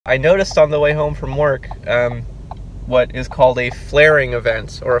I noticed on the way home from work what is called a flaring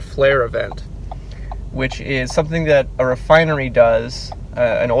event, or a flare event, which is something that a refinery does,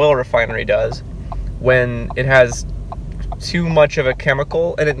 an oil refinery does, when it has too much of a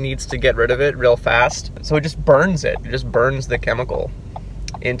chemical and it needs to get rid of it real fast. So it just burns it. It just burns the chemical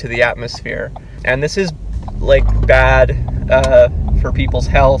into the atmosphere. And this is like bad for people's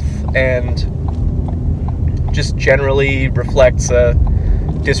health, and just generally reflects a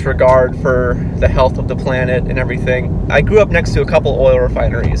disregard for the health of the planet and everything. I grew up next to a couple oil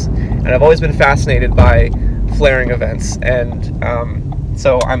refineries, and I've always been fascinated by flaring events. And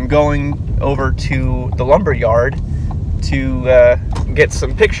so I'm going over to the lumber yard to get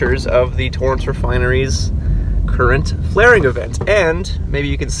some pictures of the Torrance Refinery's current flaring event. And maybe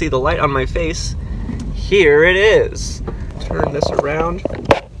you can see the light on my face. Here it is. Turn this around.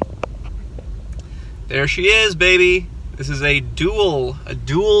 There she is, baby. This is a dual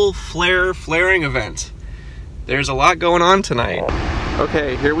flaring event. There's a lot going on tonight.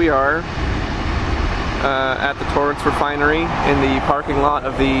 Okay, here we are at the Torrance Refinery in the parking lot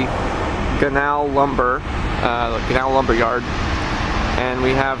of the Canal Lumber Yard, and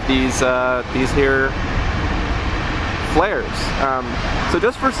we have these here flares. So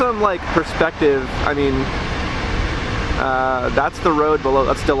just for some like perspective, I mean, that's the road below.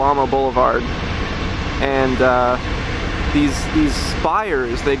 That's Del Amo Boulevard, and these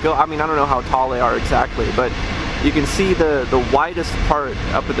spires, they go, I mean, I don't know how tall they are exactly, but you can see the widest part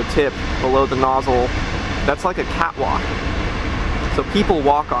up at the tip below the nozzle. That's like a catwalk. So people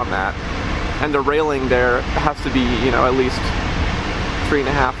walk on that, and the railing there has to be, you know, at least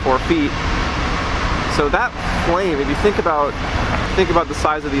 3.5, 4 feet. So that flame, if you think about the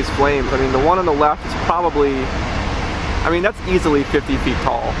size of these flames, I mean, the one on the left is probably, I mean, that's easily 50 feet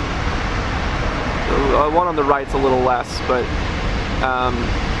tall. The one on the right's a little less, but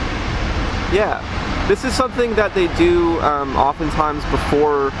yeah, this is something that they do oftentimes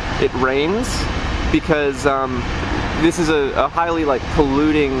before it rains, because this is a highly like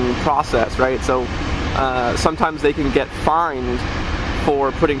polluting process, right? So sometimes they can get fined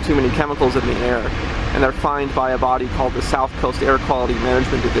for putting too many chemicals in the air, and they're fined by a body called the South Coast Air Quality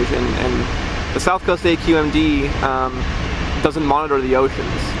Management Division. And the South Coast AQMD doesn't monitor the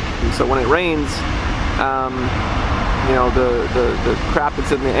oceans, and so when it rains, you know, the crap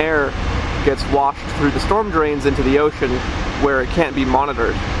that's in the air gets washed through the storm drains into the ocean, where it can't be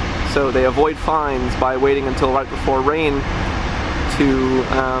monitored. So they avoid fines by waiting until right before rain to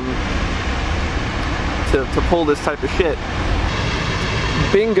pull this type of shit.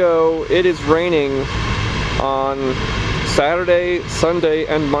 Bingo, it is raining on Saturday, Sunday,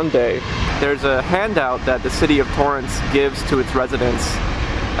 and Monday. There's a handout that the city of Torrance gives to its residents.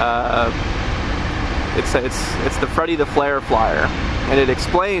 It's the Freddy the Flare flyer, and it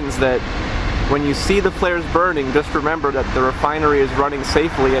explains that when you see the flares burning, just remember that the refinery is running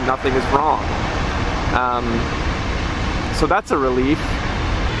safely and nothing is wrong. So that's a relief.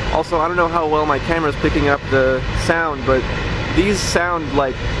 Also, I don't know how well my camera's picking up the sound, but these sound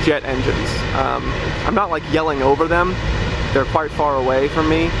like jet engines. I'm not like yelling over them. They're quite far away from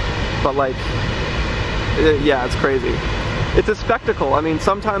me, but like, yeah, it's crazy. It's a spectacle. I mean,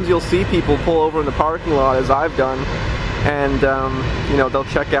 sometimes you'll see people pull over in the parking lot, as I've done, and you know, they'll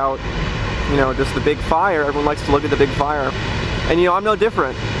check out, you know, just the big fire. Everyone likes to look at the big fire, and you know, I'm no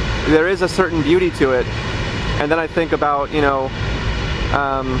different. There is a certain beauty to it, and then I think about, you know,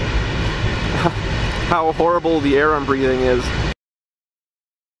 how horrible the air I'm breathing is.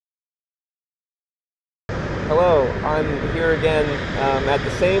 Hello, I'm here again at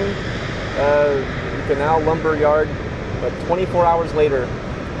the same Canal Lumber Yard, but 24 hours later,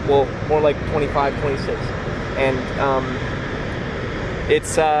 well, more like 25, 26, and it's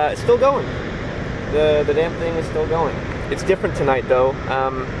still going. The damn thing is still going. It's different tonight, though.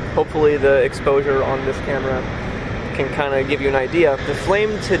 Hopefully the exposure on this camera can kind of give you an idea. The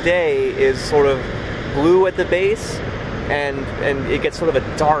flame today is sort of blue at the base, and it gets sort of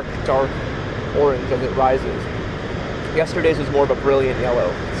a dark orange as it rises. Yesterday's was more of a brilliant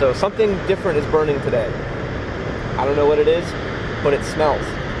yellow. So something different is burning today. I don't know what it is, but it smells.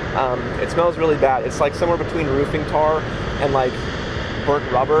 It smells really bad. It's like somewhere between roofing tar and like burnt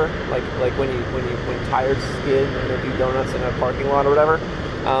rubber, like when tires skid and they do donuts in a parking lot or whatever.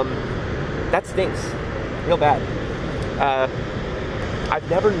 That stinks, real bad. I've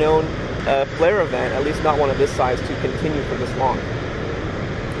never known a flare event, at least not one of this size, to continue for this long.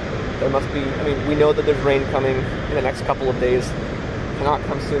 There must be, I mean, we know that there's rain coming in the next couple of days. It cannot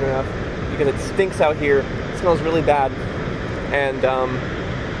come soon enough because it stinks out here. It smells really bad, and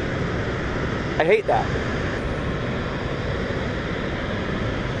I hate that.